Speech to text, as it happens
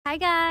Hi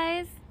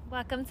guys,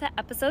 welcome to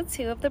episode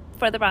 2 of the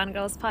For the Brown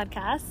Girls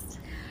podcast.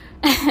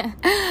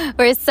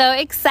 We're so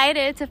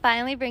excited to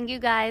finally bring you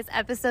guys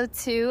episode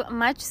 2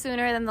 much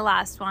sooner than the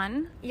last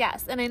one.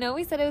 Yes, and I know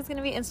we said it was going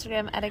to be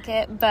Instagram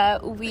etiquette,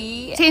 but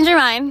we... Change your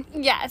mind.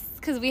 Yes,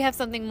 because we have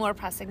something more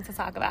pressing to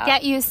talk about.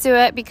 Get used to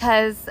it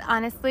because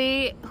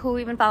honestly, who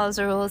even follows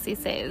the rules these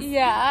days?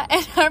 Yeah,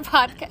 and our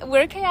podcast,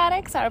 we're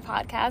chaotic, so our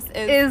podcast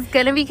is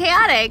going to be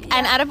chaotic yeah.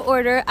 and out of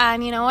order,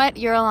 and you know what?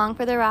 You're along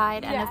for the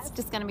ride, and yes. It's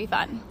just going to be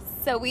fun.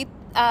 So we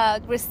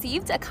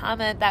received a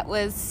comment that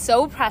was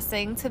so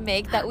pressing to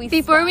make that we...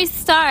 Before we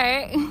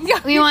start,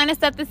 we want to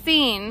set the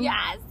scene.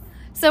 Yes.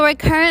 So we're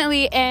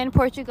currently in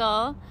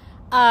Portugal,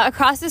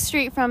 across the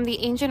street from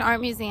the Ancient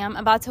Art Museum,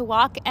 about to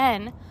walk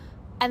in,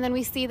 and then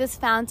we see this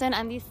fountain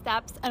and these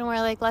steps, and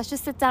we're like, let's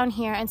just sit down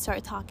here and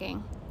start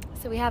talking.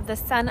 So we have the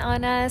sun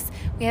on us,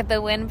 we have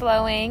the wind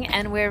blowing,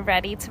 and we're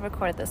ready to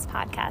record this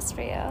podcast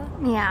for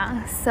you.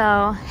 Yeah,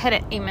 so hit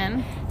it,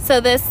 Eamon.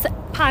 So this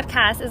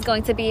podcast is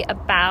going to be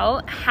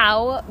about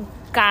how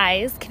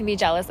guys can be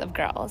jealous of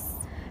girls.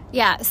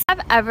 Yeah, so have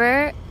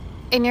ever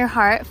in your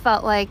heart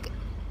felt like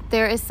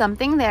there is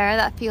something there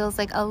that feels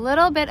like a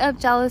little bit of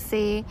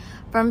jealousy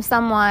from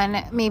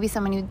someone, maybe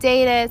someone you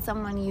dated,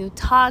 someone you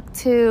talked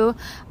to,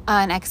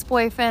 an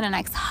ex-boyfriend, an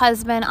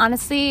ex-husband,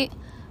 honestly,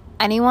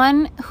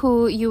 anyone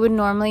who you would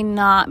normally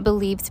not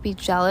believe to be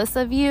jealous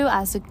of you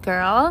as a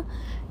girl,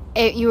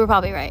 you were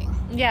probably right.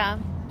 Yeah.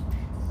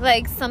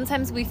 Like,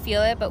 sometimes we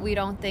feel it, but we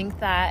don't think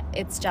that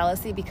it's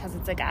jealousy because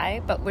it's a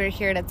guy. But we're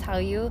here to tell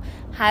you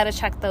how to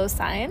check those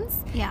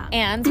signs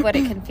and what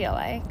it can feel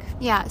like.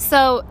 Yeah,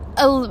 so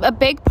a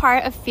big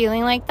part of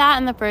feeling like that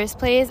in the first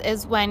place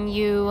is when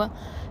you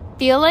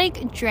feel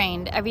like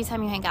drained every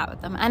time you hang out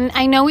with them. And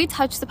I know we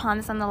touched upon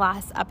this on the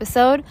last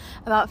episode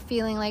about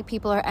feeling like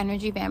people are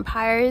energy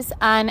vampires.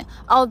 And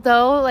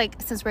although, like,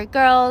 since we're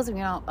girls, you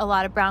know, a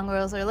lot of brown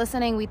girls are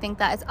listening, we think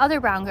that it's other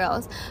brown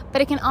girls,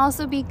 but it can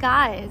also be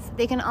guys.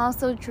 They can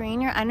also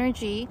drain your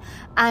energy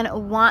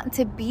and want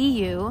to be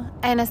you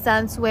in a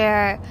sense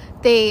where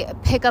they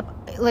pick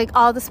up like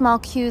all the small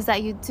cues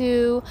that you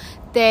do.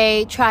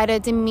 They try to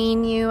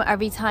demean you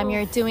every time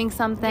you're doing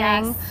something.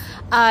 Yes.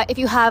 If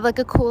you have like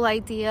a cool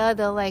idea,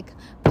 they'll like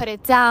put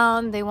it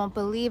down. They won't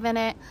believe in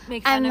it.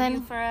 Make fun of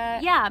you for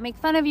it. Yeah, make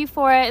fun of you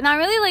for it. Not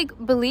really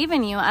like believe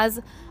in you as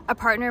a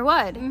partner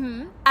would.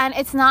 Mm-hmm. And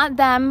it's not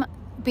them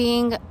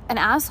being an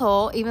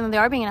asshole, even though they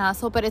are being an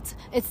asshole, but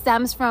it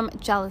stems from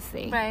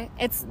jealousy. Right.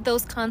 It's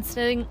those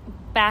constant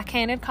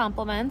backhanded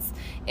compliments.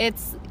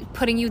 It's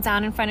putting you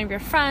down in front of your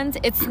friends.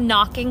 It's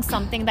knocking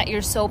something that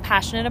you're so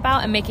passionate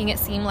about and making it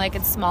seem like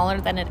it's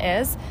smaller than it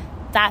is.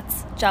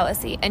 That's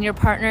jealousy, and your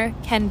partner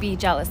can be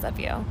jealous of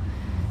you.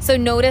 So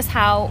notice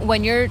how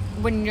when you're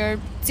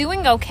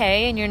doing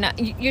okay and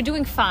you're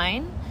doing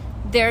fine,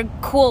 they're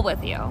cool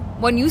with you.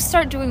 When you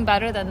start doing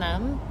better than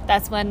them,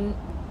 that's when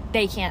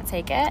they can't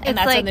take it, and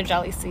that's when their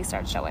jealousy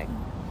starts showing.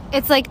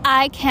 It's like,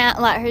 I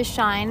can't let her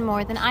shine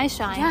more than I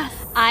shine. Yes.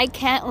 I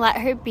can't let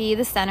her be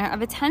the center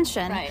of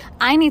attention. Right.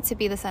 I need to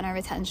be the center of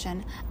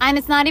attention. And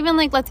it's not even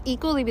like, let's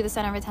equally be the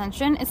center of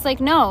attention. It's like,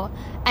 no.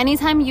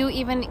 Anytime you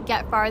even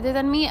get farther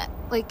than me,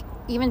 like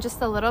even just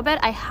a little bit,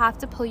 I have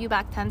to pull you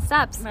back 10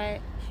 steps.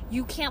 Right.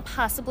 You can't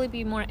possibly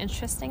be more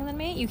interesting than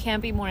me. You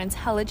can't be more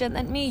intelligent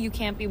than me. You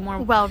can't be more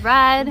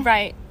well-read.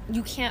 Right.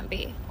 You can't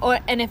be.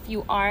 And if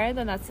you are,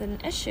 then that's an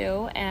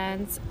issue,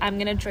 and I'm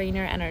going to drain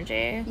your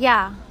energy.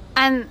 Yeah.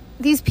 And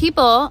these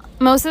people,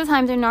 most of the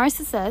time, they're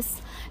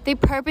narcissists. They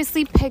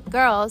purposely pick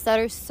girls that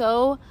are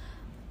so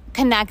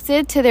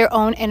connected to their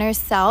own inner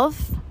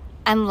self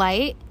and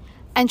light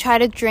and try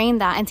to drain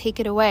that and take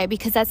it away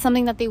because that's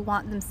something that they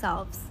want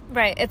themselves.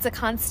 Right. It's a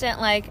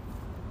constant, like,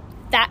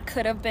 that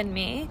could have been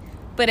me,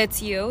 but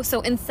it's you.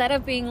 So instead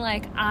of being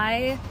like,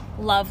 I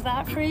love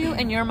that for you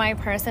and you're my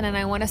person and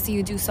I want to see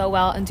you do so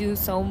well and do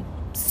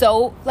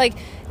so like,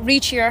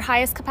 reach your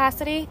highest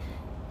capacity,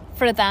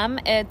 for them,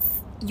 it's,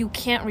 you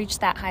can't reach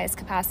that highest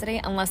capacity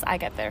unless I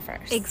get there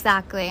first.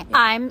 Exactly. Yeah.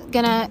 I'm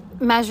going to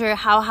measure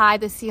how high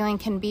the ceiling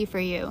can be for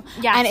you.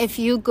 Yes. And if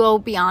you go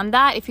beyond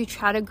that, if you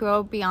try to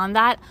grow beyond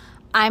that,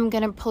 I'm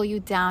going to pull you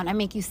down and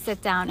make you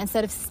sit down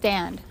instead of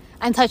stand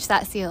and touch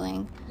that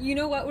ceiling. You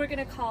know what we're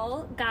going to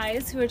call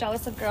guys who are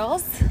jealous of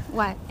girls?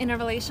 What? In a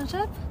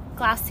relationship?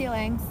 Glass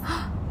ceilings.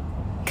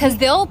 Because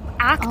they'll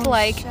act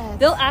like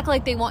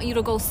they want you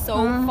to go so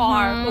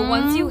far, but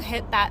once you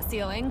hit that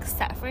ceiling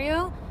set for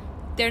you,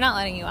 they're not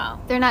letting you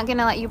out. They're not going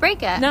to let you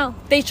break it. No.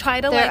 They try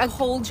to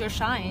hold your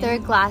shine. They're a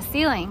glass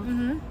ceiling.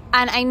 Mm-hmm.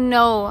 And I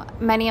know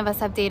many of us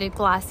have dated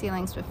glass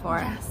ceilings before.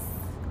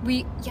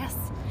 Yes.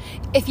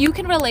 If you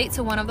can relate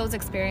to one of those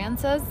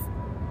experiences,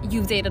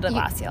 you've dated a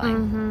glass ceiling.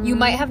 Mm-hmm. You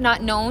might have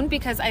not known,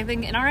 because I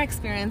think in our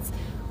experience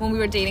when we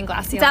were dating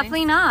glass ceilings.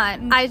 Definitely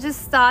not. I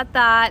just thought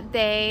that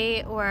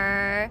they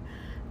were,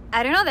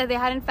 I don't know, that they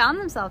hadn't found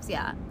themselves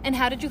yet. And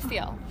how did you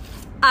feel?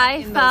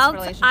 I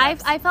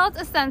felt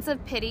a sense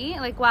of pity,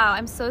 like, wow,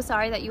 I'm so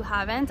sorry that you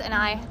haven't, and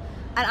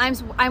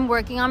I'm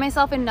working on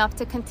myself enough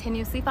to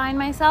continuously find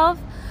myself.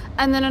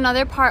 And then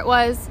another part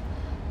was,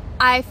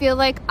 I feel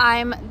like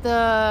I'm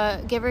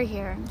the giver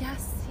here.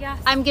 Yes.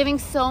 I'm giving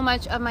so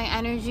much of my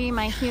energy,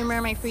 my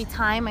humor, my free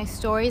time, my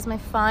stories, my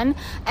fun,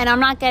 and I'm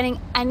not getting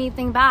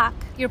anything back.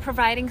 You're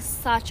providing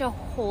such a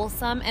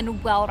wholesome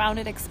and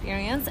well-rounded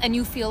experience, and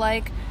you feel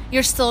like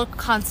you're still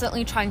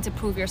constantly trying to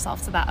prove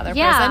yourself to that other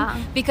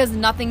person, because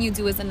nothing you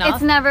do is enough.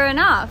 It's never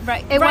enough.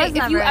 Right.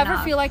 If you ever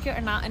feel like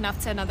you're not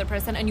enough to another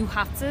person and you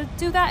have to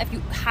do that, if you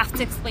have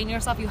to explain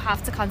yourself, you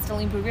have to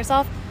constantly improve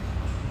yourself,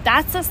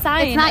 that's a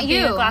sign it's not of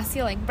being a glass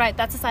ceiling. Right.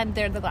 That's a sign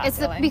they're the glass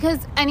ceiling. Because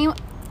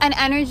an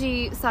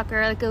energy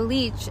sucker, like a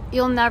leech,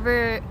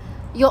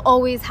 you'll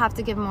always have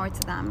to give more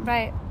to them.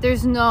 Right.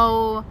 There's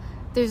no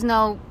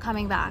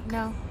coming back.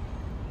 No.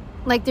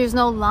 Like, there's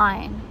no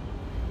line.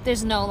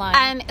 There's no line.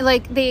 And,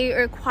 like, they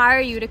require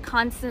you to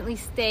constantly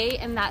stay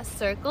in that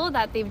circle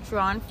that they've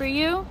drawn for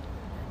you.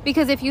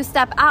 Because if you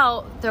step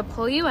out, they'll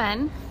pull you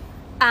in.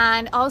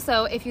 And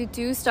also, if you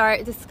do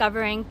start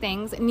discovering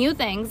new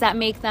things that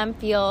make them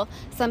feel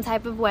some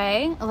type of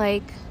way,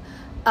 like,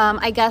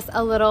 I guess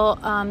a little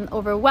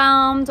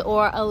overwhelmed,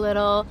 or a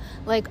little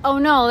like, oh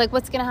no, like,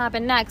 what's gonna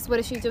happen next? What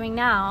is she doing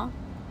now?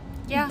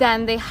 Yeah.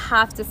 Then they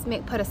have to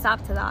put a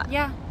stop to that.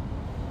 Yeah.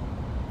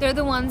 They're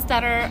the ones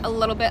that are a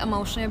little bit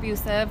emotionally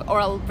abusive,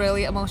 or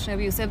really emotionally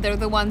abusive. They're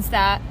the ones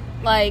that,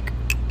 like,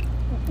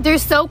 they're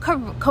so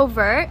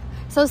covert,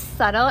 so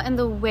subtle in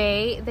the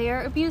way they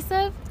are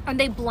abusive, and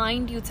they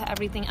blind you to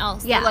everything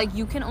else. Yeah. They're like,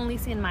 you can only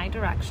see in my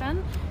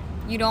direction.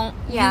 You don't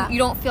you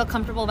don't feel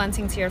comfortable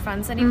venting to your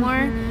friends anymore.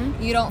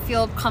 Mm-hmm. You don't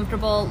feel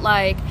comfortable,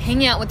 like,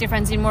 hanging out with your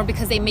friends anymore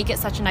because they make it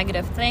such a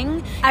negative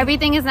thing.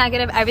 Everything is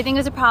negative. Everything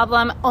is a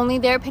problem. Only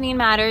their opinion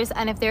matters.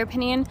 And if their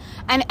opinion,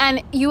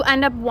 and you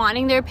end up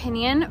wanting their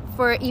opinion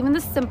for even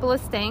the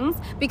simplest things,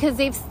 because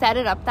they've set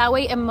it up that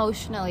way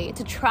emotionally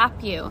to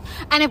trap you.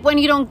 And when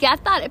you don't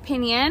get that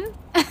opinion,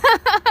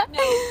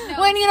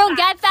 when you don't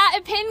get that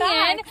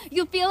opinion,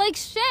 you feel like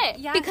shit.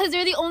 Yes. Because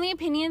they're the only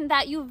opinion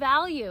that you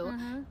value.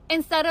 Mm-hmm.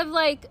 Instead of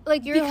like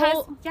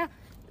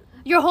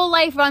your whole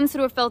life runs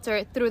through a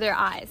filter through their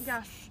eyes.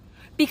 Yes.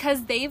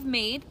 Because the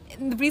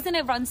reason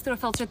it runs through a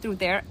filter through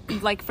their,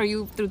 like, for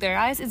you through their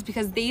eyes, is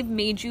because they've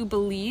made you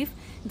believe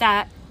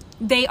that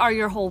they are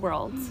your whole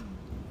world.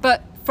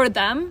 But for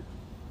them,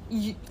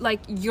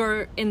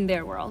 you're in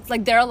their world.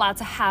 Like, they're allowed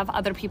to have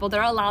other people.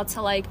 They're allowed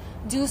to, like,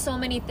 do so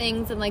many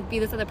things and, like, be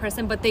this other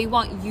person, but they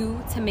want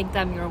you to make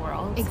them your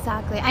world.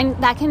 Exactly. And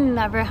that can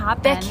never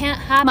happen. That can't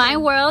happen. My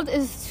world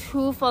is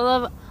too full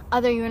of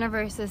other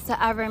universes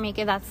to ever make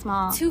it that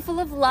small. Too full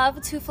of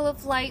love, too full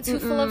of light, too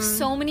full of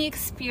so many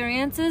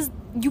experiences.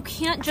 You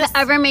can't just to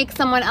ever make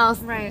someone else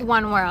right.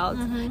 one world.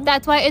 Mm-hmm.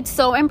 That's why it's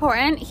so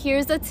important.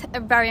 Here's a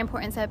very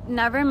important tip: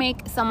 never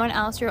make someone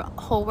else your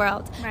whole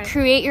world. Right.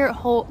 Create your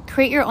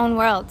own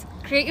world.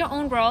 Create your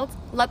own world.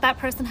 Let that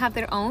person have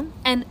their own,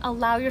 and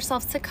allow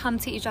yourselves to come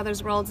to each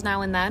other's worlds now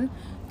and then.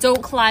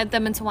 Don't collide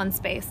them into one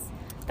space.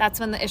 That's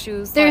when the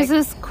issues... There's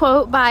this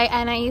quote by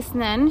Anaïs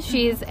Nin.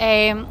 She's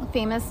a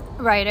famous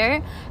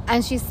writer.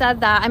 And she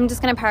said that... I'm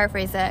just going to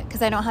paraphrase it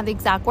because I don't have the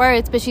exact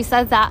words. But she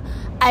says that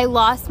I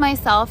lost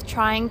myself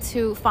trying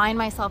to find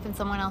myself in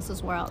someone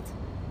else's world.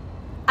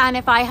 And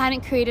if I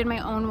hadn't created my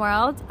own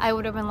world, I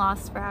would have been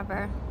lost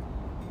forever.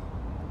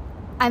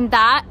 And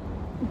that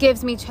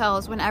gives me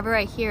chills whenever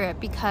I hear it,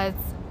 because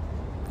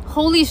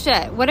holy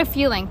shit, what a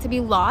feeling to be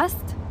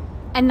lost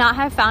and not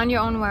have found your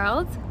own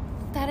world.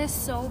 That is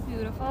so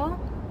beautiful.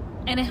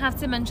 And I have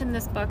to mention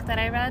this book that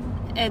I read.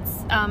 It's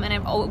and I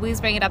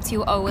always bring it up to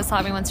you, always tell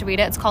everyone to read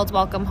it. It's called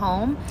Welcome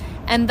Home.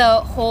 And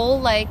the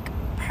whole, like,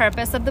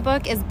 purpose of the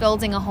book is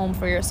building a home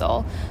for your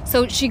soul.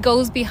 So she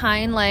goes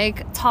behind,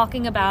 like,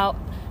 talking about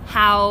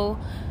how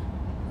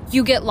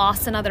you get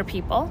lost in other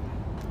people,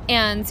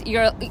 and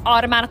you're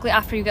automatically,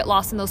 after you get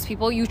lost in those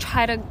people, you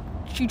try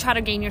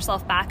to gain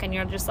yourself back, and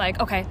you're just like,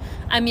 okay,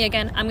 I'm me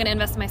again, I'm gonna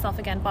invest in myself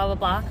again, blah blah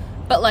blah.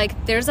 But, like,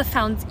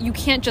 you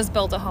can't just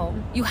build a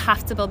home. You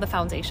have to build the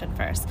foundation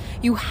first.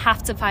 You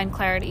have to find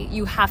clarity.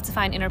 You have to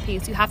find inner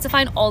peace. You have to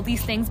find all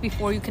these things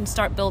before you can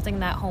start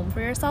building that home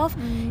for yourself.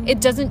 It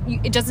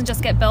doesn't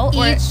just get built.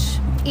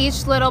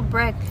 Each little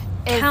brick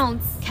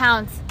counts.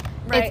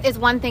 Right. It's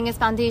one thing is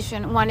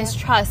foundation, one is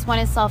trust, one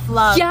is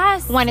self-love,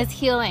 yes, one is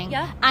healing.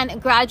 Yeah.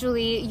 And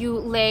gradually you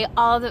lay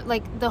all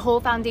the whole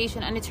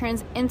foundation, and it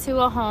turns into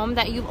a home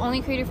that you've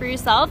only created for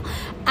yourself.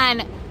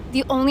 And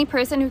the only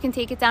person who can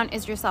take it down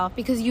is yourself,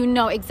 because you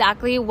know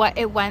exactly what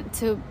it went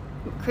to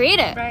create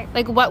it. Right.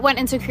 Like, what went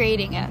into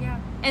creating it.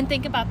 Yeah. And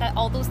think about that,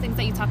 all those things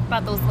that you talked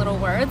about, those little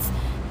words,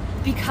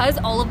 because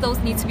all of those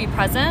need to be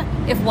present.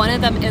 If one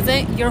of them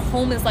isn't, your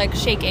home is, like,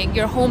 shaking.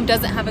 Your home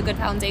doesn't have a good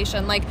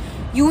foundation. Like,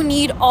 you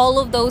need all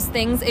of those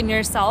things in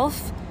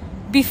yourself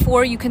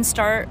before you can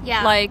start,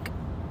 like,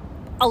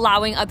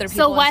 allowing other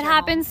people. So what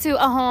happens to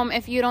a home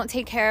if you don't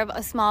take care of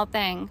a small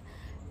thing?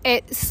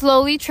 It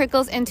slowly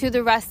trickles into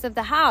the rest of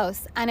the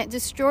house, and it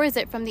destroys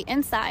it from the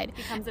inside. It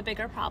becomes a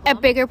bigger problem. A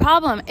bigger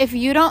problem. If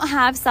you don't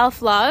have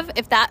self-love,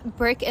 if that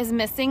brick is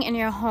missing in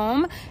your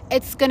home,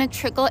 it's going to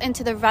trickle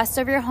into the rest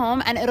of your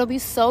home, and it'll be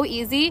so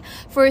easy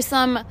for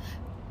some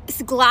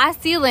glass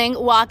ceiling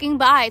walking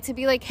by to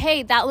be like,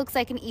 hey, that looks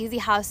like an easy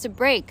house to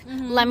break.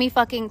 Let me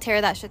fucking tear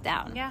that shit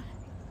down. Yeah.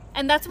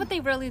 And that's what they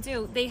really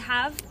do. They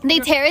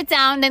tear it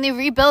down, then they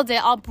rebuild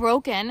it all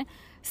broken,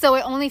 so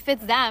it only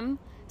fits them.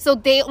 So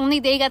they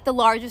get the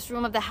largest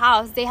room of the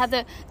house. They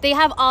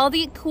have all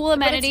the cool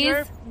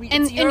amenities.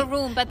 It's your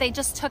room, but they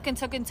just took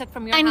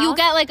from your house. And you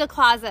get like a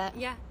closet.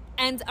 Yeah.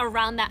 And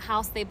around that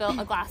house, they built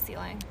a glass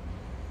ceiling.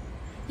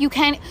 You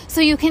can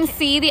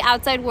see the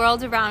outside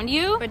world around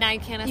you, but now you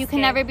can't escape. You can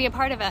never be a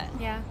part of it.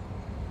 Yeah,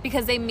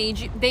 because they made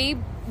you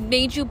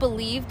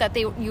believe that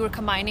you were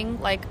combining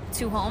like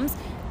two homes.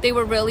 They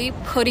were really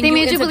putting you into their home. They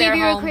made you believe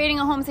you were creating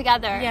a home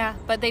together. Yeah,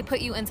 but they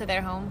put you into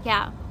their home.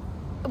 Yeah,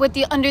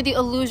 under the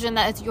illusion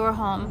that it's your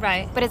home.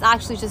 Right. But it's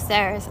actually just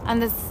theirs.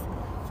 And this,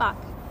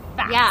 Facts.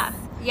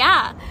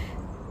 Yeah.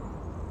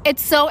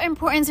 It's so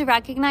important to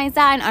recognize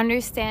that and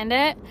understand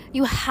it.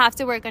 You have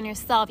to work on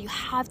yourself. You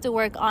have to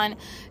work on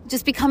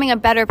just becoming a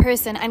better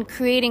person and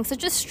creating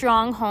such a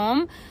strong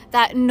home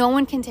that no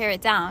one can tear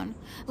it down.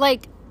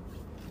 Like,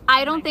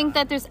 I don't think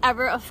that there's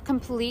ever a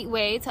complete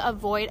way to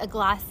avoid a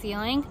glass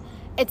ceiling.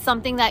 It's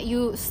something that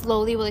you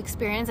slowly will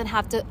experience and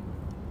have to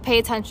pay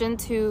attention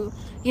to,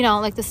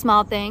 like the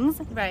small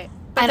things. Right.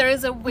 But there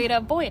is a way to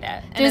avoid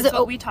it. And that's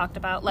what we talked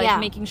about. Like,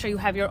 making sure you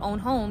have your own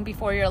home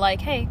before you're like,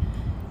 hey,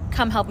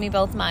 come help me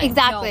build mine.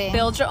 Exactly. No,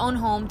 build your own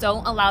home.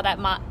 Don't allow that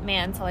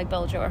man to like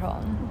build your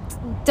home.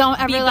 Don't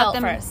ever let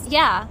them first.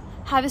 Yeah.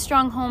 Have a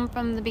strong home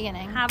from the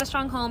beginning. Have a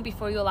strong home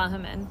before you allow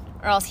him in,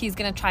 or else he's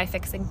gonna try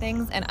fixing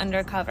things, and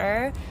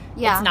undercover,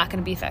 it's not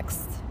gonna be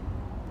fixed.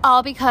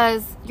 All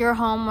because your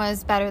home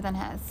was better than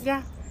his.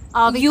 Yeah.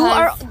 All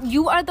because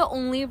you are the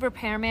only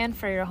repairman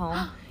for your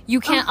home. You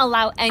can't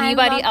allow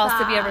anybody else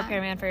to be a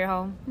repairman for your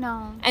home.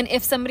 No. And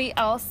if somebody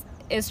else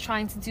is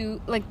trying to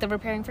do like the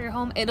repairing for your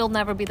home, it'll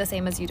never be the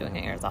same as you doing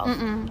it yourself.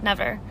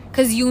 Never.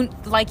 Because you,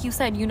 like you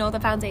said, you know the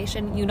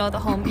foundation, you know the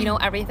home, you know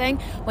everything.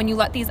 When you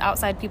let these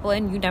outside people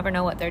in, you never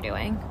know what they're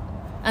doing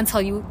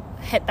until you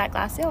hit that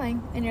glass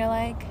ceiling and you're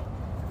like,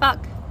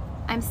 fuck,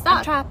 I'm stuck.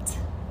 I'm trapped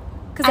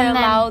because I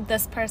allowed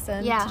this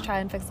person to try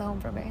and fix the home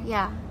for me.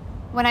 Yeah,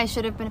 when I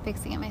should have been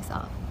fixing it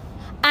myself.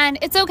 And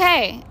it's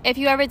okay if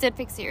you ever did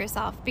fix it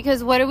yourself,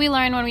 because what do we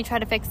learn when we try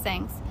to fix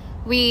things?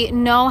 We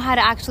know how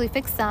to actually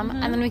fix them,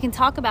 and then we can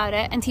talk about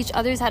it and teach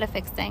others how to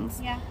fix things.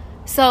 Yeah.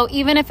 So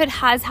even if it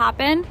has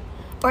happened,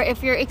 or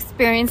if you're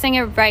experiencing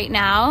it right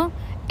now,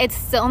 it's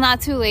still not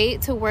too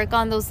late to work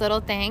on those little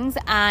things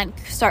and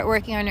start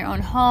working on your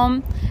own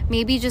home.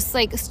 Maybe just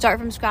like start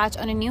from scratch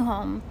on a new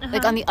home,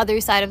 like on the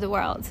other side of the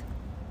world.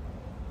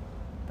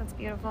 That's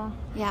beautiful.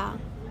 Yeah.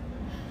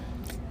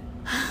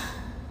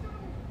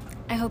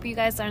 I hope you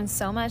guys learned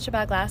so much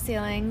about glass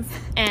ceilings.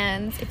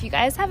 And if you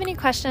guys have any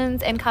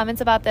questions and comments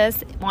about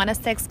this, want us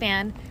to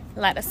expand,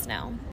 let us know.